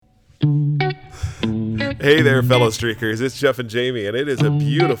Hey there, fellow streakers. It's Jeff and Jamie, and it is a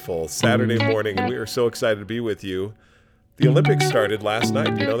beautiful Saturday morning, and we are so excited to be with you. The Olympics started last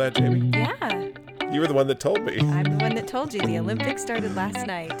night. Do you know that, Jamie? Yeah, You were the one that told me, I'm the one that told you the Olympics started last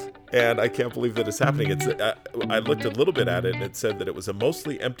night. and I can't believe that it's happening. I looked a little bit at it, and it said that it was a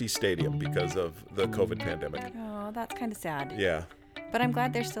mostly empty stadium because of the COVID pandemic. Oh, that's kind of sad. Yeah, But I'm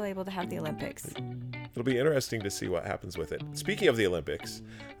glad they're still able to have the Olympics. it'll be interesting to see what happens with it. Speaking of the Olympics,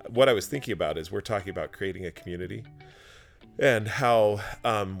 what I was thinking about is we're talking about creating a community. And how,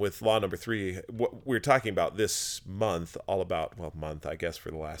 with law number 3, what we're talking about this month, all about, I guess for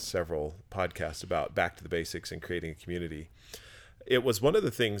the last several podcasts about back to the basics and creating a community. It was one of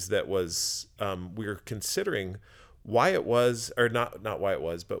the things that was, we were considering why it was, or not why it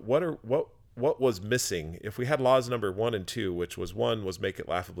was, but what was missing. If we had laws number 1 and 2, which was one was make it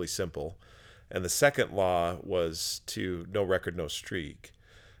laughably simple, and the second law was to no record, no streak.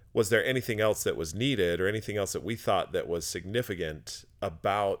 Was there anything else that was needed or anything else that we thought that was significant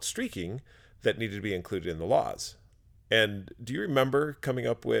about streaking that needed to be included in the laws? And do you remember coming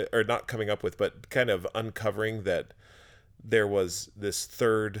up with, or not coming up with, but kind of uncovering that there was this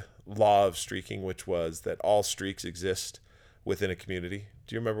third law of streaking, which was that all streaks exist within a community?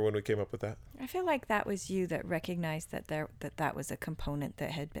 Do you remember when we came up with that? I feel like that was you that recognized that was a component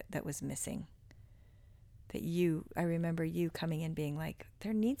that was missing. I remember you coming in being like,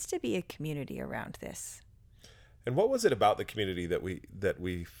 there needs to be a community around this. And what was it about the community that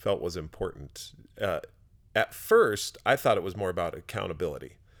we felt was important? At first, I thought it was more about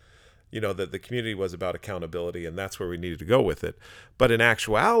accountability. That the community was about accountability, and that's where we needed to go with it. But in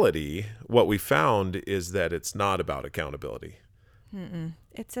actuality, what we found is that it's not about accountability.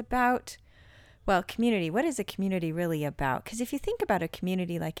 It's about, community. What is a community really about? Because if you think about a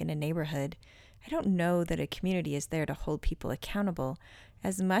community like in a neighborhood, I don't know that a community is there to hold people accountable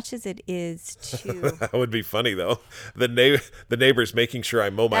as much as it is to... That would be funny, though. The neighbors making sure I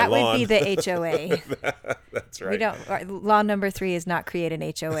mow my lawn. That would be the HOA. That's right. Law number 3 is not create an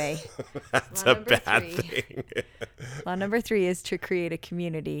HOA. That's a bad thing. Law number 3 is to create a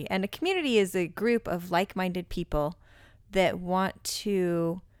community. And a community is a group of like-minded people that want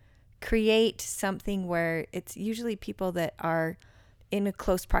to create something where it's usually people that are in a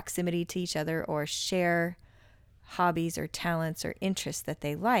close proximity to each other or share hobbies or talents or interests that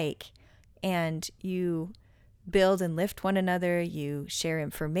they like. And you build and lift one another, you share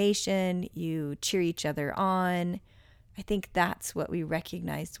information, you cheer each other on. I think that's what we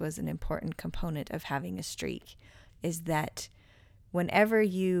recognized was an important component of having a streak, is that whenever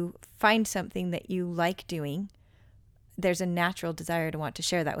you find something that you like doing, there's a natural desire to want to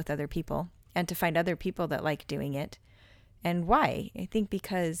share that with other people and to find other people that like doing it. And why? I think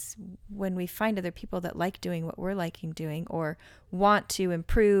because when we find other people that like doing what we're liking doing or want to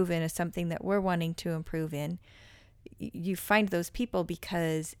improve in something that we're wanting to improve in, you find those people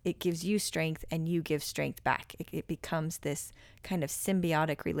because it gives you strength and you give strength back. It becomes this kind of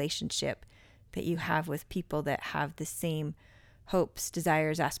symbiotic relationship that you have with people that have the same hopes,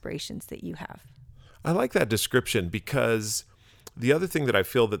 desires, aspirations that you have. I like that description because the other thing that I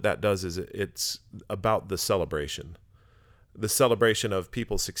feel that does is it's about the celebration. The celebration of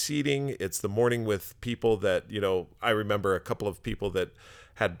people succeeding. It's the morning with people that, I remember a couple of people that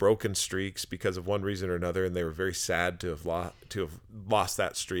had broken streaks because of one reason or another, and they were very sad to have lost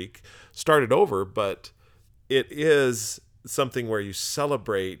that streak. Started over, but it is something where you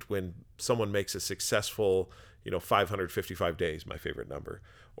celebrate when someone makes a successful, 555 days, my favorite number,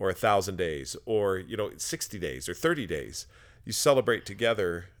 or 1,000 days, or, 60 days or 30 days. You celebrate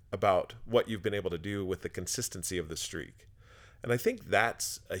together about what you've been able to do with the consistency of the streak. And I think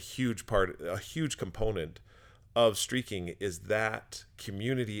that's a huge component of streaking, is that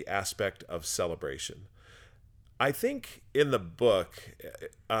community aspect of celebration. I think in the book,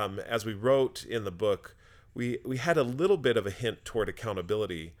 as we wrote in the book, we had a little bit of a hint toward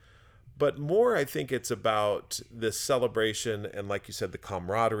accountability, but more I think it's about this celebration and, like you said, the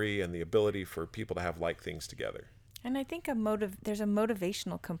camaraderie and the ability for people to have like things together. And I think there's a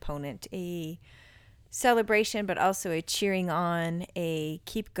motivational component, a celebration, but also a cheering on, a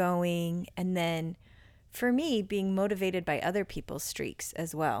keep going, and then for me, being motivated by other people's streaks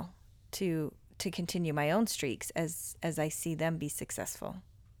as well to continue my own streaks as I see them be successful.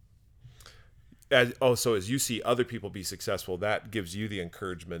 So as you see other people be successful, that gives you the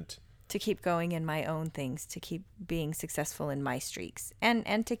encouragement to keep going in my own things, to keep being successful in my streaks,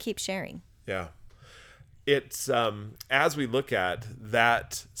 and to keep sharing. Yeah. It's as we look at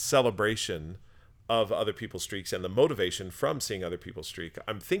that celebration of other people's streaks and the motivation from seeing other people's streak,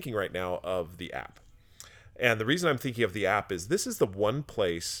 I'm thinking right now of the app. And the reason I'm thinking of the app is this is the one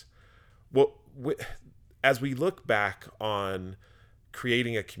place, as we look back on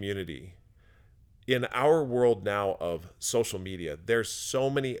creating a community, in our world now of social media, there's so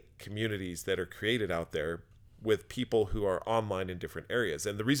many communities that are created out there with people who are online in different areas.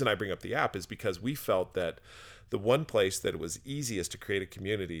 And the reason I bring up the app is because we felt that the one place that it was easiest to create a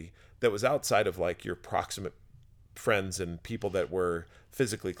community that was outside of like your proximate friends and people that were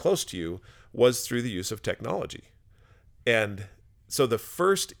physically close to you was through the use of technology. And so the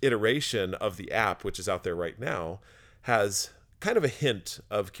first iteration of the app, which is out there right now, has kind of a hint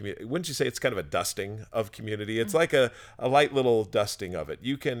of community. Wouldn't you say it's kind of a dusting of community? It's like a light little dusting of it.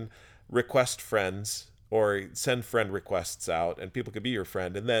 You can request friends or send friend requests out, and people could be your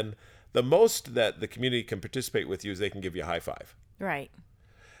friend. And then the most that the community can participate with you is they can give you a high five. Right.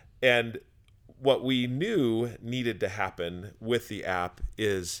 And what we knew needed to happen with the app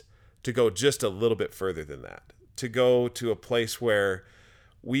is to go just a little bit further than that, to go to a place where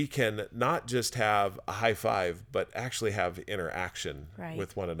we can not just have a high five, but actually have interaction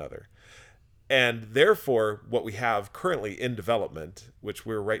with one another. And therefore, what we have currently in development, which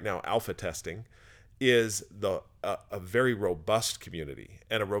we're right now alpha testing, is a very robust community.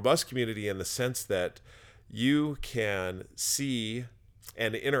 And a robust community in the sense that you can see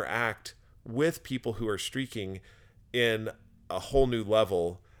and interact with people who are streaking in a whole new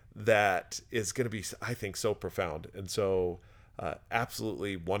level that is going to be, I think, so profound and so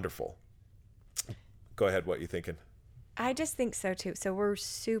absolutely wonderful. Go ahead. What are you thinking? I just think so too. So we're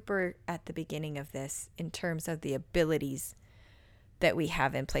super at the beginning of this in terms of the abilities that we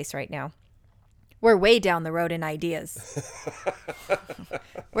have in place right now. We're way down the road in ideas.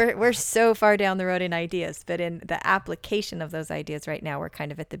 We're so far down the road in ideas, but in the application of those ideas right now, we're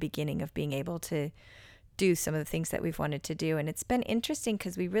kind of at the beginning of being able to do some of the things that we've wanted to do. And it's been interesting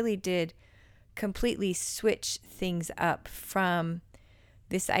because we really did completely switch things up from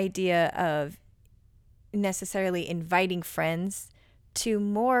this idea of necessarily inviting friends to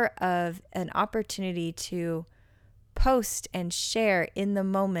more of an opportunity to post and share in the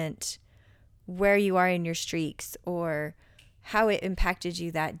moment where you are in your streaks or how it impacted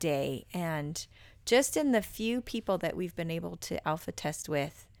you that day. And just in the few people that we've been able to alpha test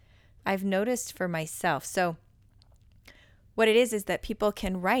with, I've noticed for myself. So what it is that people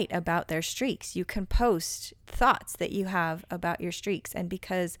can write about their streaks. You can post thoughts that you have about your streaks. And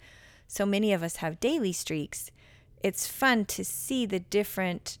because so many of us have daily streaks, it's fun to see the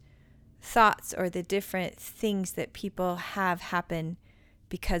different thoughts or the different things that people have happen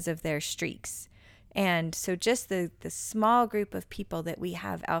because of their streaks. And so just the small group of people that we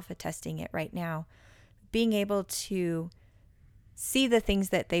have alpha testing it right now, being able to see the things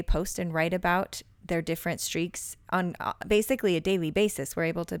that they post and write about their different streaks on basically a daily basis. We're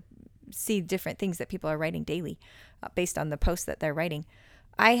able to see different things that people are writing daily based on the posts that they're writing.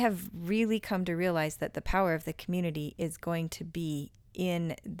 I have really come to realize that the power of the community is going to be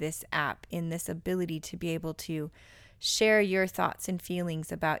in this app, in this ability to be able to share your thoughts and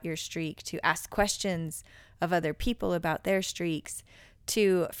feelings about your streak, to ask questions of other people about their streaks,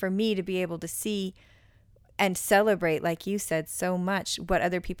 for me to be able to see and celebrate, like you said, so much what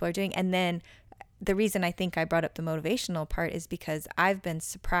other people are doing. And then the reason I think I brought up the motivational part is because I've been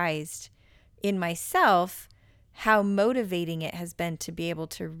surprised in myself how motivating it has been to be able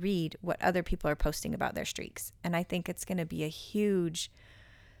to read what other people are posting about their streaks. And I think it's going to be a huge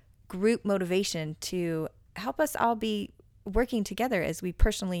group motivation to help us all be working together as we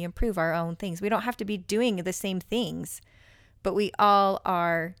personally improve our own things. We don't have to be doing the same things, but we all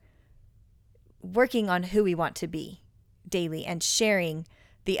are working on who we want to be daily and sharing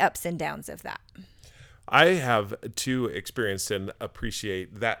the ups and downs of that. I have too experienced and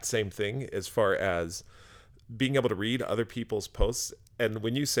appreciate that same thing as far as being able to read other people's posts. And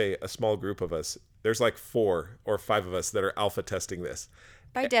when you say a small group of us, there's like 4 or 5 of us that are alpha testing this.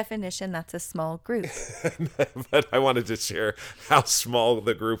 By definition, that's a small group. But I wanted to share how small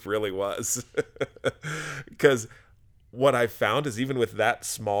the group really was. Because what I found is even with that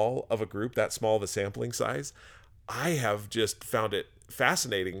small of a group, that small of a sampling size, I have just found it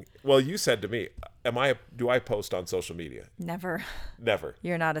fascinating. Well, you said to me, do I post on social media? Never.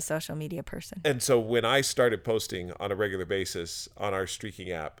 You're not a social media person. And so when I started posting on a regular basis on our streaking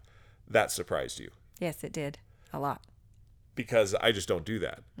app, that surprised you. Yes, it did. A lot. Because I just don't do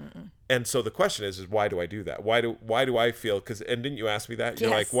that. Mm-mm. And so the question is why do I do that? Why do I feel, and didn't you ask me that? You're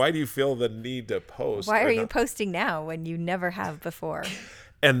like, why do you feel the need to post? Why are you posting now when you never have before?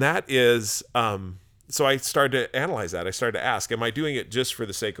 And that is, so I started to analyze that. I started to ask, am I doing it just for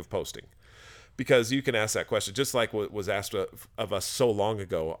the sake of posting? Because you can ask that question, just like what was asked of us so long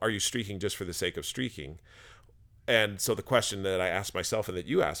ago. Are you streaking just for the sake of streaking? And so the question that I asked myself and that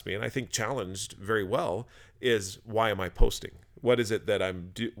you asked me, and I think challenged very well, is why am I posting? What is it that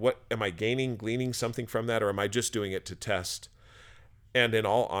what am I gleaning something from that, or am I just doing it to test? And in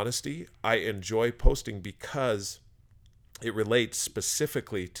all honesty, I enjoy posting because it relates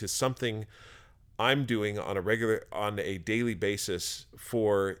specifically to something I'm doing on a daily basis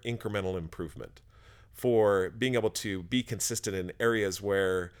for incremental improvement, for being able to be consistent in areas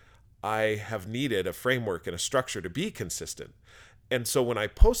where I have needed a framework and a structure to be consistent. And so when I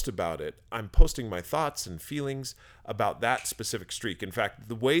post about it, I'm posting my thoughts and feelings about that specific streak. In fact,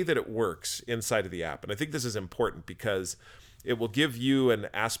 the way that it works inside of the app, and I think this is important because it will give you an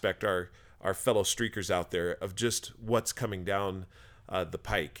aspect, our fellow streakers out there, of just what's coming down the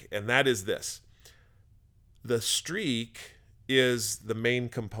pike. And that is this. The streak is the main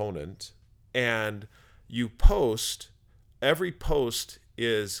component, and every post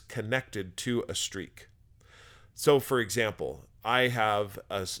is connected to a streak. So, for example, I have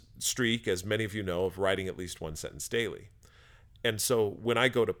a streak, as many of you know, of writing at least one sentence daily. And so when I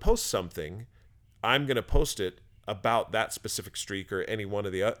go to post something, I'm going to post it about that specific streak or any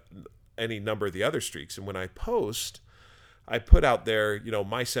number of the other streaks. And when I post, I put out there,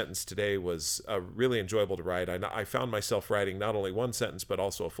 my sentence today was really enjoyable to write. I found myself writing not only one sentence, but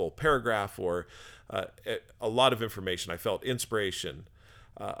also a full paragraph or a lot of information. I felt inspiration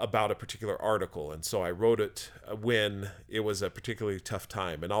about a particular article. And so I wrote it when it was a particularly tough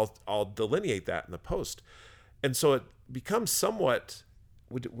time. And I'll delineate that in the post. And so it becomes somewhat,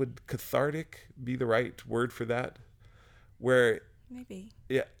 would cathartic be the right word for that? Where maybe.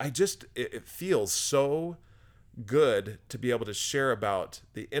 Yeah, it feels so good to be able to share about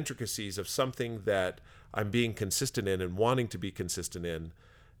the intricacies of something that I'm being consistent in and wanting to be consistent in,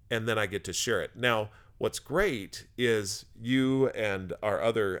 and then I get to share it. Now, what's great is you and our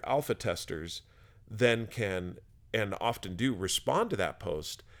other alpha testers then can, and often do, respond to that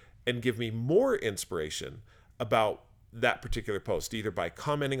post and give me more inspiration about that particular post, either by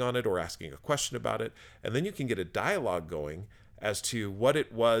commenting on it or asking a question about it. And then you can get a dialogue going as to what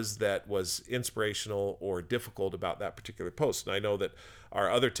it was that was inspirational or difficult about that particular post. And I know that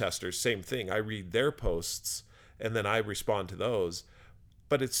our other testers, same thing. I read their posts and then I respond to those.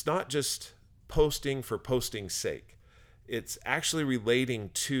 But it's not just posting for posting's sake. It's actually relating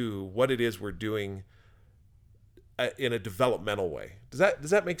to what it is we're doing in a developmental way. Does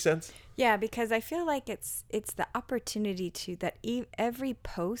that make sense? Yeah, because I feel like it's the opportunity to that every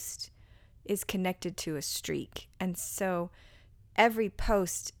post is connected to a streak. And so every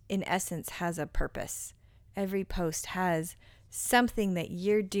post in essence has a purpose. Every post has something that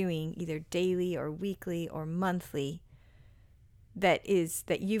you're doing either daily or weekly or monthly that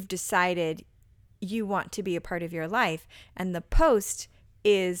you've decided you want to be a part of your life, and the post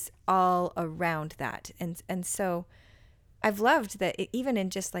is all around that. And so I've loved that even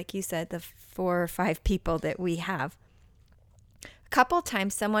in just like you said, the 4 or 5 people that we have, a couple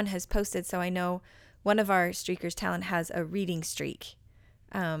times someone has posted. So I know one of our streakers, Talon, has a reading streak.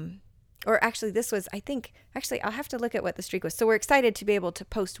 Or actually this was, I'll have to look at what the streak was. So we're excited to be able to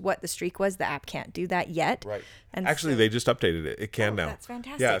post what the streak was. The app can't do that yet. Right. And actually, they just updated it. It can now. That's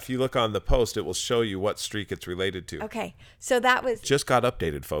fantastic. Yeah, if you look on the post, it will show you what streak it's related to. Okay. So that was... Just got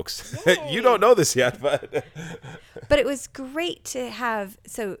updated, folks. You don't know this yet, but... But it was great to have...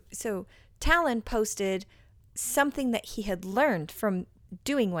 So Talon posted something that he had learned from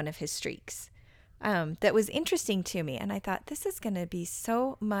doing one of his streaks. That was interesting to me. And I thought, this is going to be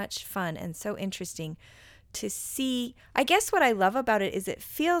so much fun and so interesting to see. I guess what I love about it is it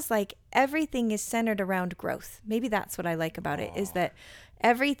feels like everything is centered around growth. Maybe that's what I like about it, is that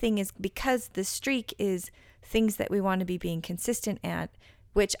everything is, because the streak is things that we want to be being consistent at,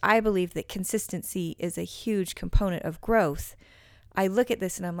 which I believe that consistency is a huge component of growth. I look at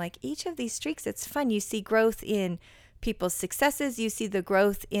this and I'm like, each of these streaks, it's fun. You see growth in people's successes. You see the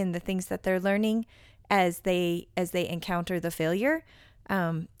growth in the things that they're learning as they encounter the failure.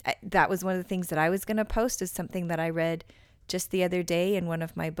 That was one of the things that I was going to post, is something that I read just the other day in one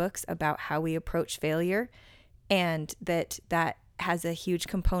of my books about how we approach failure, and that has a huge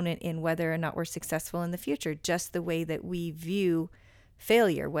component in whether or not we're successful in the future. Just the way that we view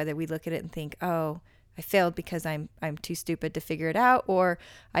failure, whether we look at it and think, oh, I failed because I'm too stupid to figure it out, or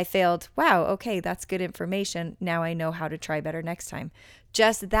I failed, wow, okay, that's good information. Now I know how to try better next time.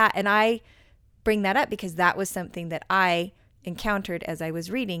 Just that. And I bring that up because that was something that I encountered as I was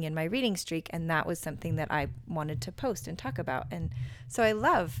reading in my reading streak, and that was something that I wanted to post and talk about. And so I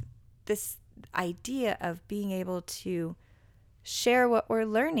love this idea of being able to share what we're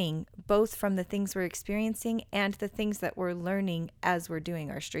learning, both from the things we're experiencing and the things that we're learning as we're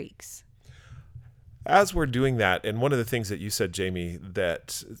doing our streaks. As we're doing that, and one of the things that you said, Jamie,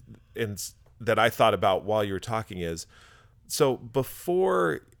 that I thought about while you were talking is, so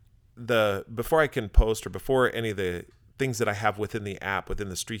before I can post, or before any of the things that I have within the app, within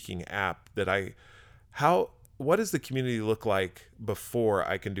the streaking app, what does the community look like before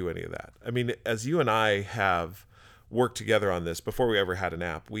I can do any of that? I mean, as you and I have worked together on this, before we ever had an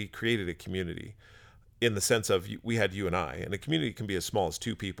app, we created a community in the sense of we had you and I, and a community can be as small as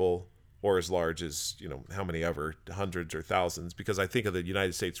 2 people or as large as, how many ever, hundreds or thousands, because I think of the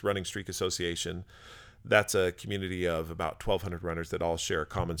United States Running Streak Association. That's a community of about 1,200 runners that all share a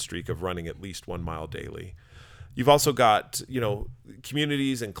common streak of running at least 1 mile daily. You've also got,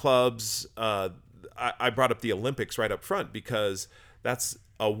 communities and clubs. I brought up the Olympics right up front because that's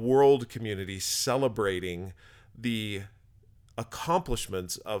a world community celebrating the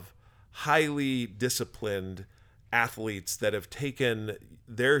accomplishments of highly disciplined athletes that have taken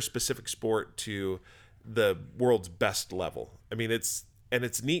their specific sport to the world's best level. I mean, it's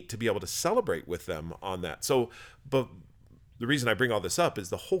neat to be able to celebrate with them on that. So, but the reason I bring all this up is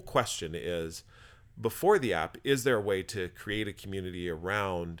the whole question is, before the app, is there a way to create a community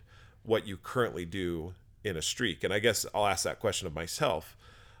around what you currently do in a streak? And I guess I'll ask that question of myself.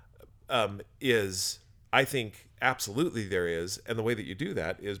 I think absolutely there is. And the way that you do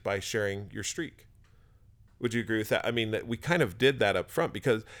that is by sharing your streak. Would you agree with that? I mean, we kind of did that up front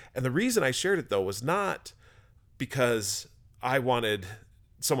and the reason I shared it though was not because I wanted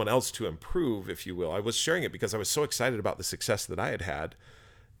someone else to improve, if you will. I was sharing it because I was so excited about the success that I had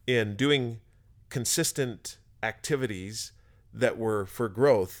in doing consistent activities that were for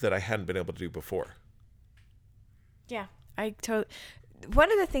growth that I hadn't been able to do before. Yeah,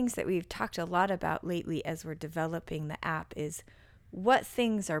 one of the things that we've talked a lot about lately as we're developing the app is what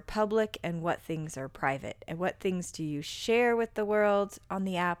things are public and what things are private, and what things do you share with the world on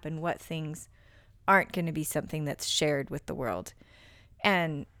the app and what things aren't going to be something that's shared with the world.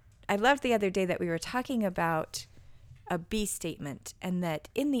 And I loved the other day that we were talking about a B statement, and that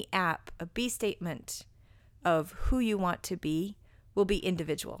in the app, a B statement of who you want to be will be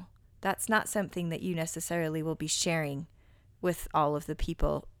individual. That's not something that you necessarily will be sharing with all of the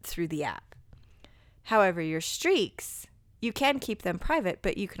people through the app. However, your streaks, you can keep them private,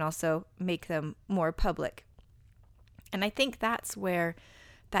 but you can also make them more public. And I think that's where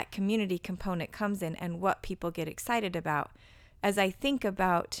that community component comes in and what people get excited about. As I think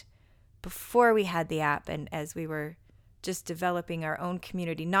about before we had the app and as we were just developing our own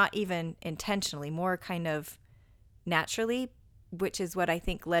community, not even intentionally, more kind of naturally, which is what I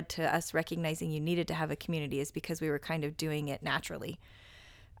think led to us recognizing you needed to have a community, is because we were kind of doing it naturally.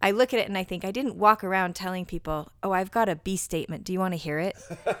 I look at it and I think I didn't walk around telling people, oh, I've got a B statement. Do you want to hear it?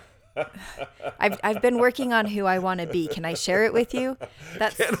 I've been working on who I want to be. Can I share it with you?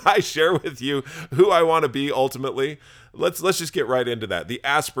 Can I share with you who I want to be ultimately? Let's just get right into that. The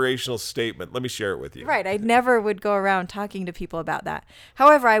aspirational statement. Let me share it with you. Right. I never would go around talking to people about that.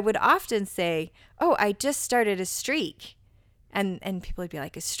 However, I would often say, oh, I just started a streak. And people would be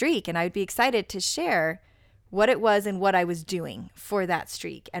like, a streak? And I would be excited to share what it was and what I was doing for that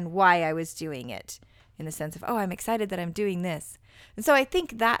streak and why I was doing it, in the sense of, oh, I'm excited that I'm doing this. And so I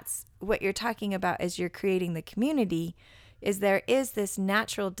think that's what you're talking about as you're creating the community, is there is this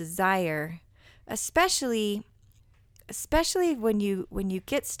natural desire, especially when you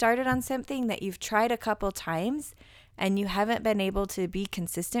get started on something that you've tried a couple times and you haven't been able to be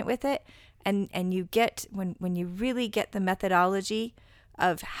consistent with it, and you get when you really get the methodology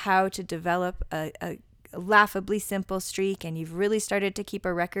of how to develop a laughably simple streak, and you've really started to keep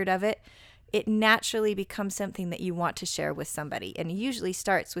a record of it, it naturally becomes something that you want to share with somebody. And it usually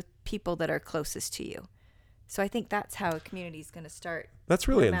starts with people that are closest to you. So I think that's how a community is going to start. That's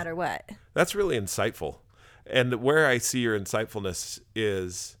really no matter what. That's really insightful. And where I see your insightfulness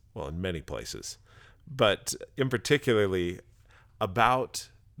is, well, in many places, but in particularly about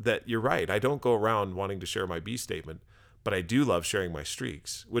that, you're right. I don't go around wanting to share my B statement, but I do love sharing my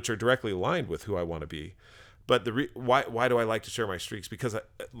streaks, which are directly aligned with who I want to be. But why do I like to share my streaks? Because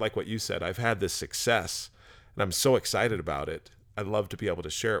like what you said, I've had this success and I'm so excited about it. I love to be able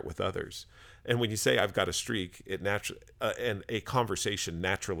to share it with others. And when you say I've got a streak, it naturally and a conversation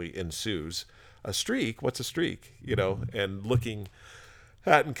naturally ensues. A streak? What's a streak? And looking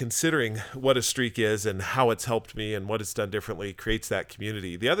at and considering what a streak is and how it's helped me and what it's done differently creates that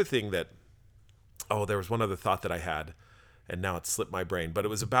community. The other thing that, there was one other thought that I had, and now it slipped my brain, but it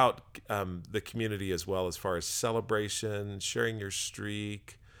was about the community as well, as far as celebration, sharing your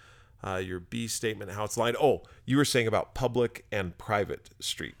streak, your B statement, how it's lined. Oh, you were saying about public and private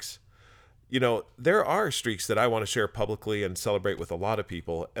streaks. There are streaks that I want to share publicly and celebrate with a lot of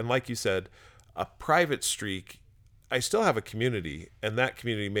people. And like you said, a private streak, I still have a community, and that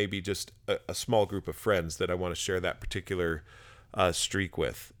community may be just a small group of friends that I want to share that particular streak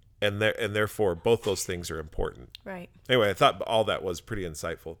with. And therefore, both those things are important. Right. Anyway, I thought all that was pretty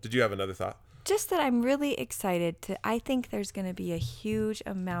insightful. Did you have another thought? Just that I'm really excited I think there's going to be a huge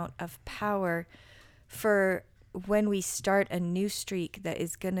amount of power for when we start a new streak that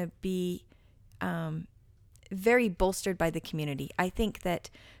is going to be very bolstered by the community. I think that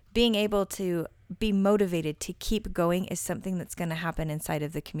being able to be motivated to keep going is something that's going to happen inside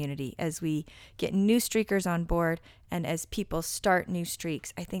of the community as we get new streakers on board and as people start new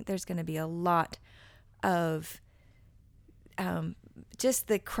streaks. I think there's going to be a lot of just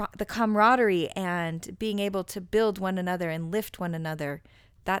the camaraderie and being able to build one another and lift one another.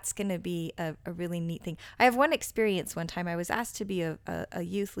 That's going to be a really neat thing. I have one experience one time. I was asked to be a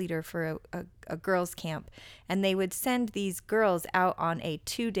youth leader for a girls' camp, and they would send these girls out on a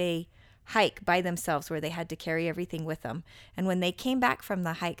 2-day hike by themselves where they had to carry everything with them. And when they came back from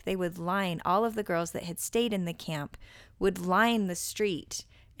the hike, they would line, all of the girls that had stayed in the camp would line the street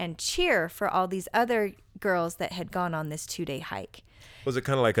and cheer for all these other girls that had gone on this 2-day hike. Was it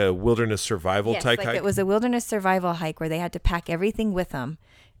kind of like a wilderness survival type hike? It was a wilderness survival hike where they had to pack everything with them.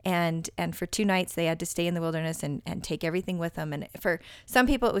 And for 2 nights, they had to stay in the wilderness and take everything with them. And for some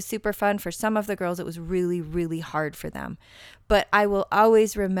people, it was super fun. For some of the girls, it was really, really hard for them. But I will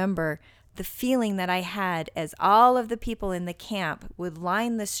always remember the feeling that I had as all of the people in the camp would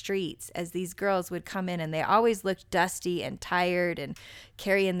line the streets as these girls would come in, and they always looked dusty and tired and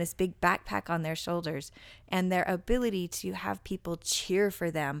carrying this big backpack on their shoulders. And their ability to have people cheer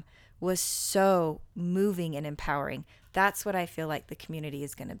for them was so moving and empowering. That's what I feel like the community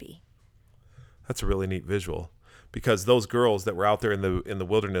is going to be. That's a really neat visual, because those girls that were out there in the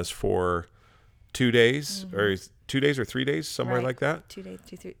wilderness for 2 days, mm-hmm. or 2 days or 3 days, somewhere right. like that. 2 days,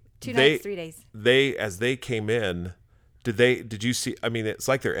 2 nights, 3 days. They, as they came in, did you see, I mean, it's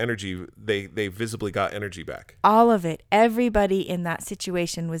like their energy, they visibly got energy back. All of it. Everybody in that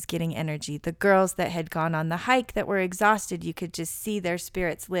situation was getting energy. The girls that had gone on the hike that were exhausted, you could just see their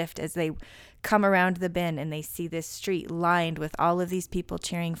spirits lift as they come around the bend and they see this street lined with all of these people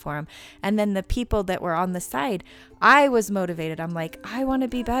cheering for them. And then the people that were on the side, I was motivated. I'm like, I want to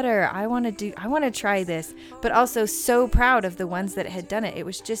be better. I want to try this, but also so proud of the ones that had done it. It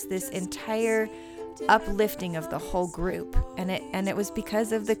was just this entire uplifting of the whole group, and it was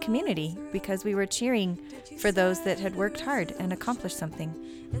because of the community, because we were cheering for those that had worked hard and accomplished something.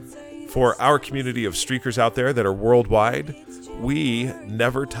 For our community of streakers out there that are worldwide, we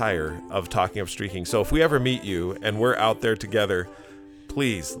never tire of talking of streaking. So if we ever meet you and we're out there together,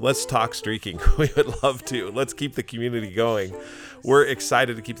 please, let's talk streaking. We would love to. Let's keep the community going. We're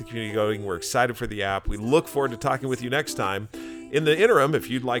excited to keep the community going. We're excited for the app. We look forward to talking with you next time. In the interim, if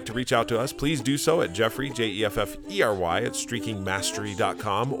you'd like to reach out to us, please do so at Jeffrey, Jeffrey, at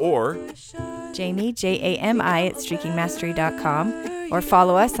streakingmastery.com, or Jamie, Jami, at streakingmastery.com, or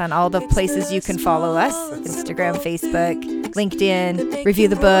follow us on all the places you can follow us: Instagram, Facebook, LinkedIn, review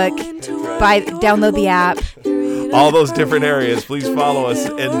the book, download the app. All those different areas. Please follow us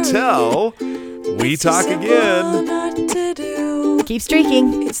until we talk again. Keep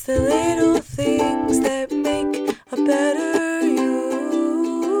streaking.